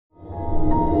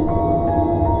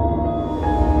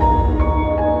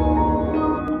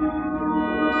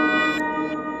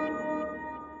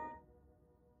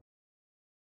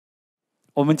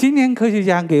我们今天科学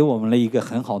家给我们了一个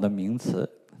很好的名词，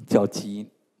叫基因。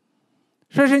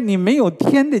说是你没有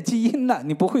天的基因了，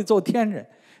你不会做天人；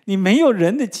你没有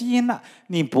人的基因了，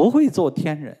你不会做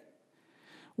天人。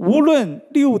无论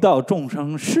六道众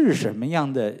生是什么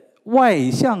样的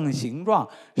外相形状，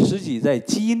实际在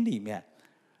基因里面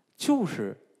就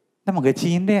是那么个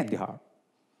基因链条。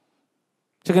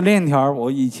这个链条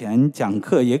我以前讲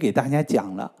课也给大家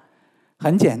讲了，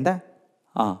很简单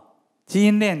啊，基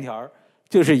因链条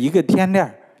就是一个天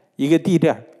链，一个地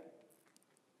链。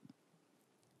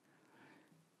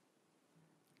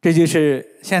这就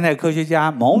是现代科学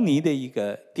家模拟的一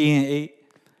个 DNA，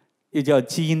 又叫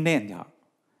基因链条。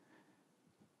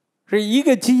是一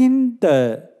个基因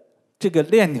的这个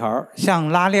链条像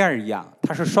拉链一样，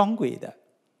它是双轨的。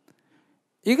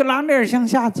一个拉链向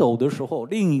下走的时候，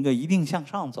另一个一定向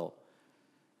上走。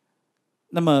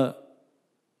那么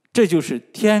这就是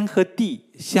天和地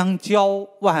相交，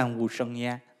万物生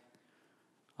焉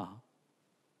啊，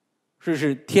这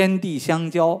是天地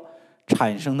相交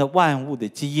产生的万物的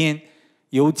基因，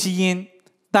由基因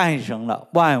诞生了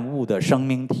万物的生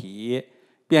命体，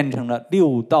变成了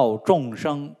六道众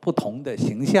生不同的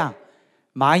形象。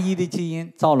蚂蚁的基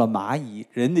因造了蚂蚁，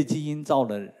人的基因造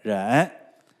了人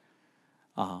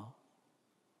啊，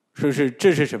说是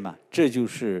这是什么？这就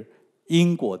是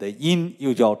因果的因，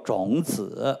又叫种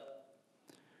子。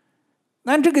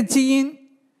那这个基因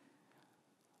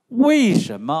为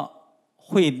什么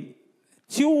会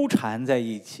纠缠在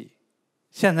一起？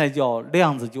现在叫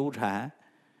量子纠缠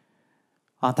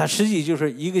啊，它实际就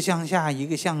是一个向下，一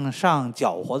个向上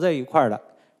搅和在一块了，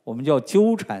我们叫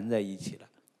纠缠在一起了。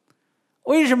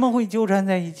为什么会纠缠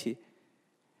在一起？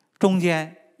中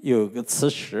间有个磁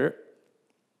石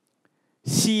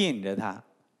吸引着它，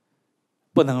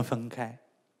不能分开。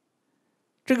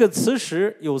这个磁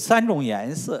石有3种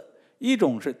颜色，一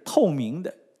种是透明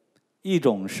的，一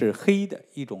种是黑的，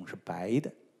一种是白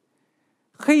的。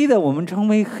黑的我们称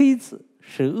为黑子，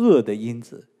是恶的因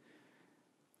子；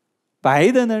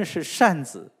白的呢是善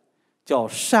子，叫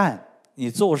善，你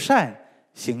做善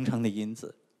形成的因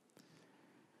子。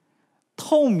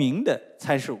透明的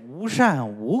才是无善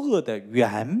无恶的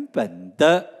原本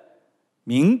的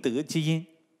明德基因。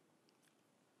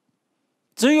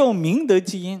只有明德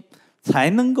基因才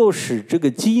能够使这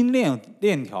个基因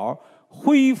链条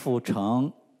恢复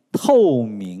成透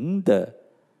明的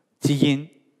基因。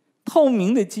透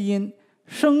明的基因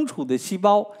生出的细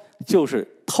胞就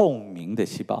是透明的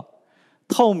细胞，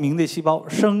透明的细胞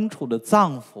生出的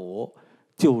脏腑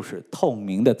就是透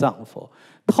明的脏腑，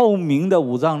透明的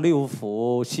五脏六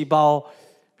腑细胞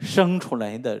生出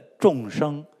来的众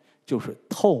生就是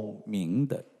透明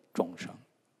的众生，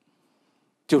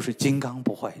就是金刚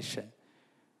不坏身，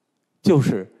就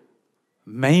是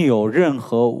没有任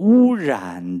何污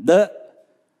染的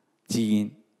基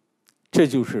因。这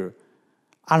就是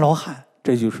阿罗汉，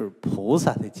这就是菩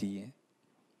萨的基因。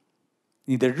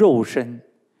你的肉身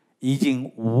已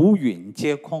经五蕴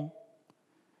皆空，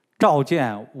照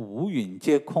见五蕴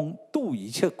皆空，度一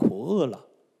切苦厄了。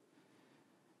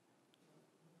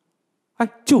哎，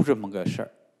就这么个事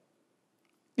儿，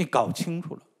你搞清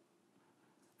楚了。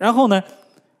然后呢，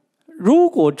如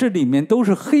果这里面都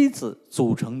是黑子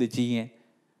组成的基因，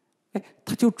哎，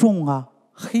它就重啊。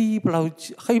黑不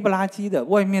拉几的，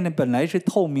外面的本来是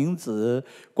透明子、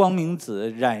光明子，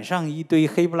染上一堆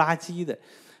黑不拉几的，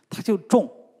它就重，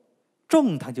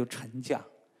它就沉降，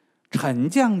沉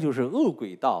降就是恶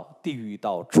鬼道、地狱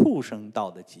道、畜生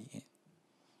道的基因。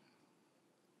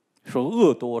说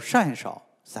恶多善少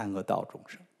，3恶道众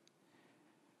生。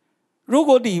如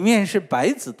果里面是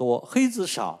白子多、黑子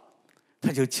少，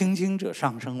它就清净者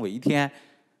上升为天。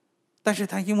但是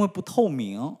它因为不透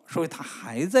明，所以它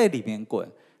还在里面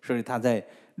滚，所以它在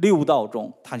6道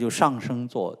中，它就上升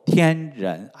做天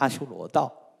人阿修罗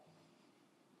道，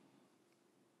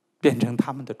变成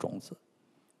他们的种子。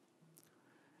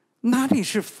哪里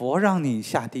是佛让你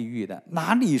下地狱的？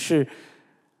哪里是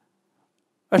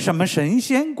什么神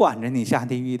仙管着你下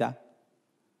地狱的？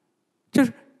就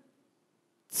是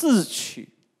自取，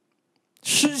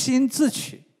失心自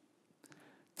取，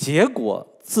结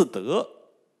果自得。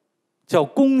叫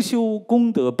公修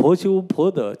功德，婆修婆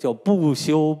德，叫不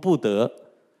修不得。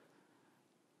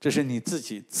这是你自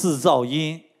己自造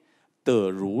因，得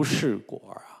如是果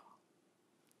啊！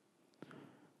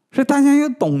所以大家要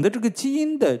懂得这个基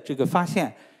因的这个发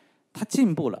现，它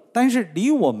进步了，但是离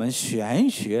我们玄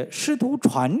学师徒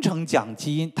传承讲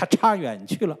基因，它差远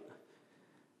去了。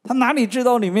他哪里知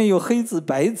道里面有黑子、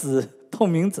白子、透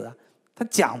明子啊？他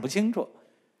讲不清楚。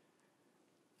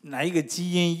哪一个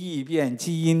基因异变、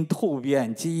基因突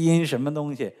变、基因什么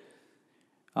东西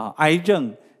啊？癌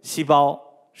症细胞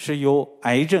是由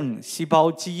癌症细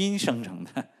胞基因生成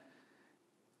的，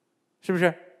是不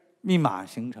是？密码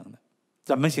形成的，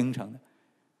怎么形成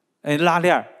的？拉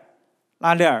链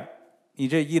儿，你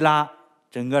这一拉，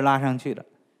整个拉上去了，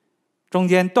中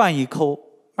间断一抠，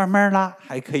慢慢拉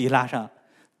还可以拉上，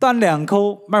断2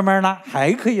抠，慢慢拉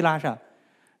还可以拉上。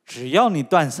只要你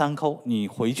断3抠，你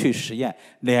回去实验，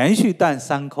连续断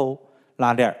3抠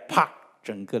拉链，啪，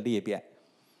整个裂变，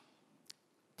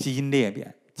基因裂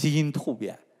变，基因突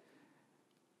变，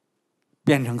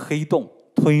变成黑洞，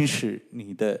吞噬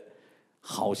你的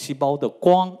好细胞的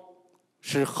光，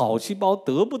使好细胞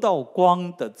得不到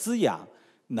光的滋养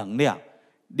能量，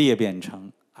裂变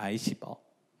成癌细胞，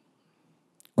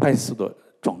快速的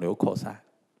肿瘤扩散。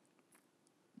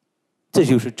这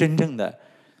就是真正的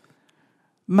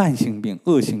慢性病、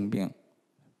恶性病，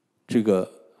这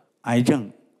个癌症，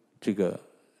这个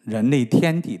人类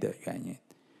天敌的原因。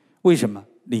为什么？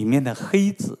里面的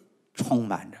黑子充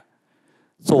满着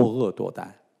作恶多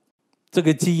端。这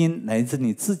个基因来自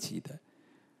你自己的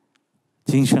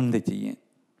今生的基因，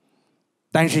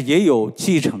但是也有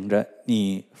继承着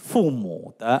你父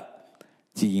母的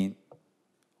基因。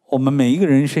我们每一个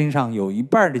人身上有一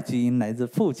半的基因来自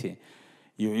父亲，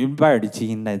有一半的基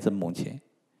因来自母亲。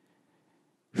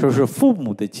说是父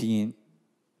母的基因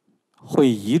会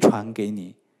遗传给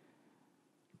你，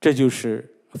这就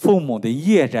是父母的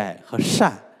业债和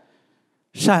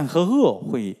善和恶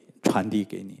会传递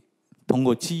给你，通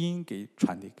过基因给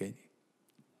传递给你。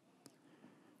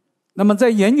那么在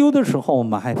研究的时候，我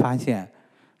们还发现，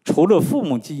除了父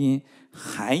母基因，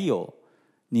还有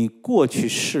你过去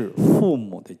世父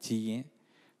母的基因，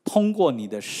通过你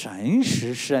的神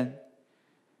识身，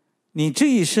你这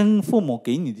一生父母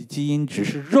给你的基因只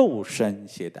是肉身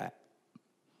携带。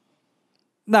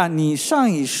那你上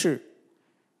一世，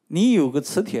你有个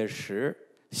磁铁石，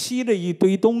吸了一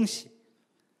堆东西，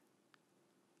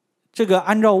这个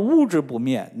按照物质不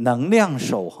灭、能量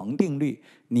守恒定律，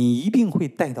你一定会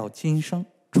带到今生，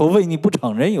除非你不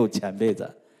承认有前辈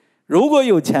子。如果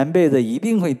有前辈子，一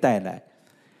定会带来。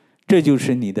这就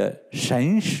是你的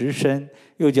神识身，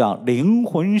又叫灵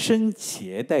魂身，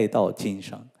携带到今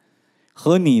生，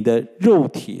和你的肉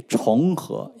体重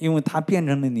合，因为它变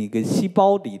成了你一个细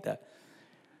胞里的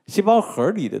细胞核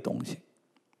里的东西，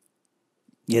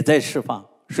也在释放。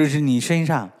所以是你身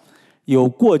上有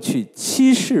过去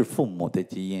7世父母的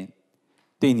基因，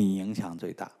对你影响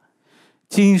最大；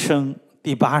今生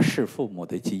第8世父母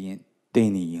的基因对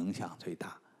你影响最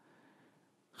大。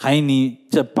还有你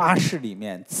这8世里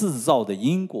面制造的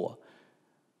因果，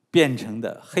变成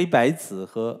的黑白子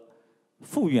和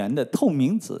复原的透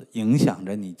明子，影响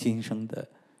着你今生的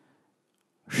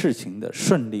事情的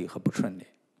顺利和不顺利，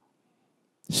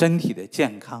身体的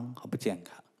健康和不健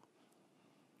康。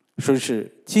说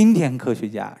是今天科学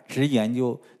家只研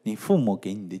究你父母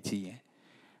给你的基因，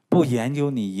不研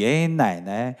究你爷爷奶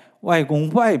奶、外公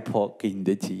外婆给你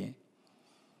的基因。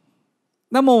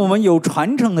那么我们有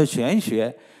传承的玄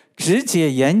学，直接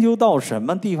研究到什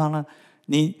么地方呢？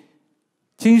你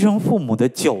今生父母的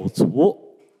9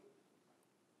族，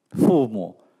父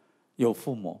母有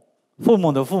父母，父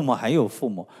母的父母还有父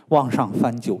母，往上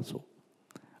翻9族。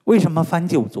为什么翻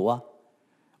9族啊？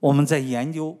我们在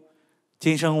研究，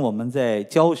今生我们在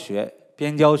教学，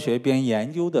边教学边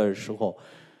研究的时候，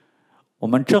我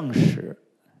们证实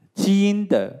基因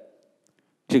的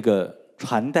这个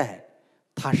传代，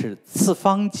它是次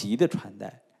方级的传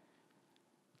代。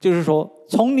就是说，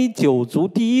从你9族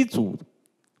第一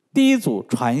组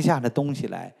传下的东西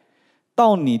来，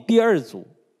到你第2组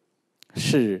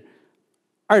是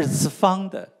2次方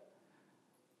的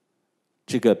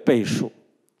这个倍数，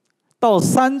到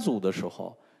3组的时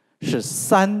候是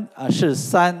3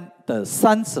的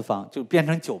3次方，就变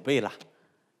成9倍了。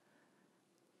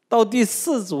到第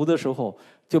4组的时候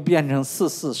就变成4、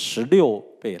4、16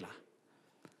倍了。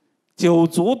9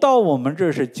族到我们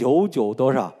这是99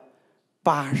多少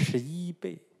？81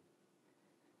倍。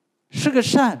是个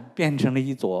善变成了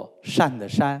一座善的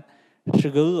山，是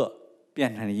个恶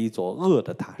变成了一座恶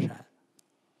的大山。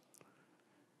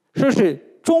说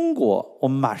是中国，我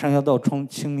们马上要到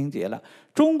清明节了。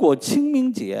中国清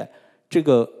明节、这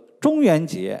个中元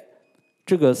节、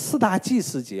这个4大祭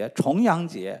祀节、重阳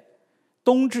节、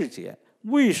冬至节，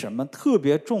为什么特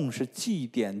别重视祭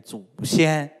奠祖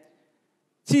先？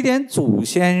祭奠祖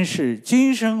先是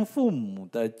今生父母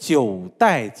的9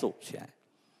代祖先，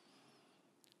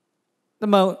那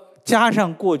么加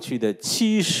上过去的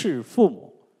7世父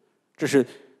母，这是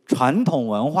传统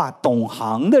文化懂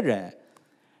行的人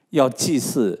要祭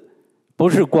祀，不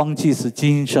是光祭祀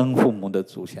今生父母的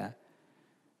祖先，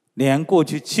连过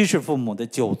去7世父母的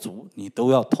9族你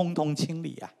都要通通清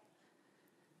理啊。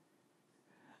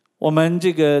我们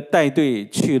这个带队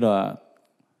去了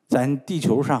咱地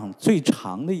球上最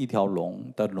长的一条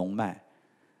龙的龙脉，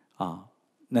啊，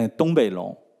那东北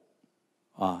龙，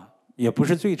啊，也不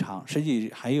是最长，实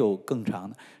际还有更长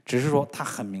的，只是说它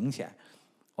很明显。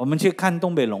我们去看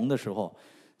东北龙的时候，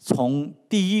从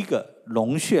第一个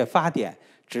龙穴发点，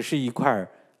只是一块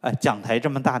讲台这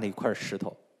么大的一块石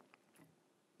头，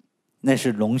那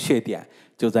是龙穴点，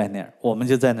就在那儿，我们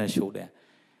就在那儿修炼。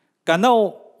赶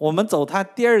到我们走它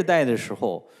第2代的时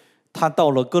候，它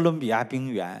到了哥伦比亚冰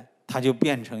原，它就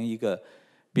变成一个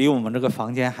比我们这个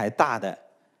房间还大的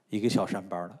一个小山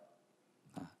包了。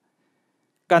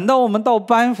赶到我们到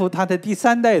班夫它的第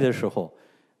3代的时候，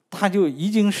它就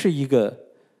已经是一个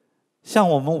像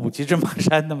我们5级芝麻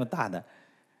山那么大的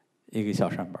一个小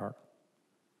山包了。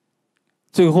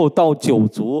最后到9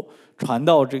族传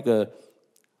到这个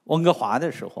温哥华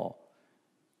的时候，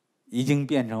已经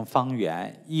变成方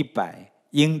圆100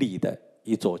英里的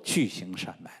一座巨型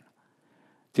山脉了，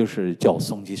就是叫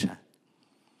松鸡山。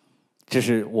这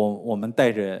是我们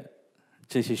带着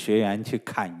这些学员去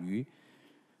砍鱼，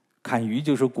砍鱼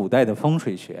就是古代的风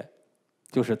水学，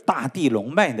就是大地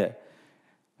龙脉的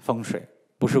风水，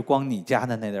不是光你家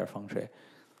的那点风水，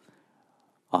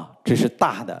啊，这是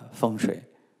大的风水，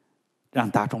让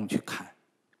大众去看，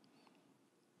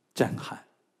震撼，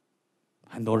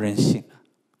很多人信了。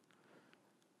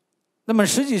那么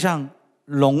实际上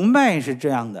龙脉是这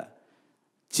样的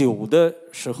，9的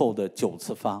时候的9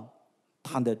次方，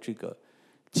它的这个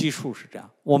基数是这样。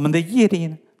我们的业力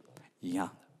呢，一样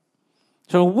的。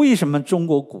所以为什么中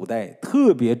国古代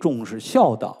特别重视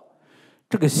孝道？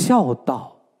这个孝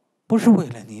道不是为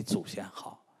了你祖先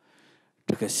好，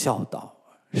这个孝道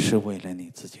是为了你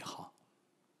自己好。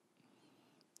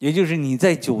也就是你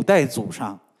在9代祖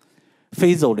上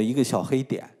飞走了一个小黑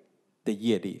点的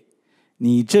业力，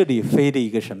你这里飞了一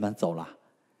个什么走了？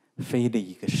飞了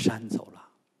一个山走了。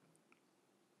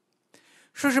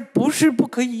说是不是不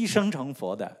可以一生成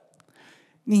佛的？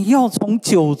你要从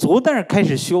9族那儿开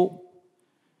始修。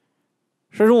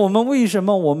所以说我们为什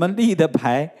么我们立的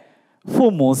牌，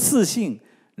父母4姓，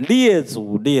列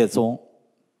祖列宗，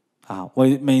啊，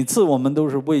每次我们都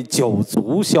是为9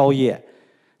族消业，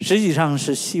实际上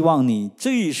是希望你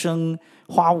这一生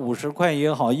花50块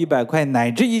也好，100块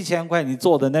乃至1000块，你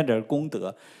做的那点功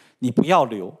德，你不要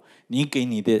留，你给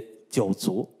你的9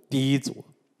族第1族，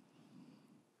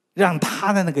让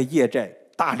他的那个业债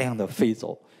大量的飞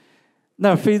走，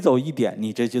那飞走一点，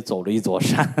你这就走了一座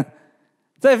山，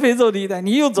再飞走一点，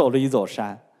你又走了一座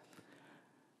山。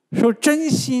说真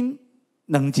心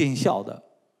能尽孝的，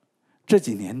这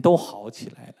几年都好起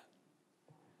来了，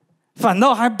反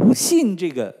倒还不信这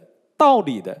个道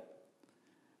理的，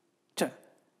这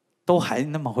都还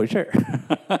那么回事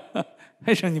儿。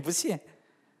为什么你不信？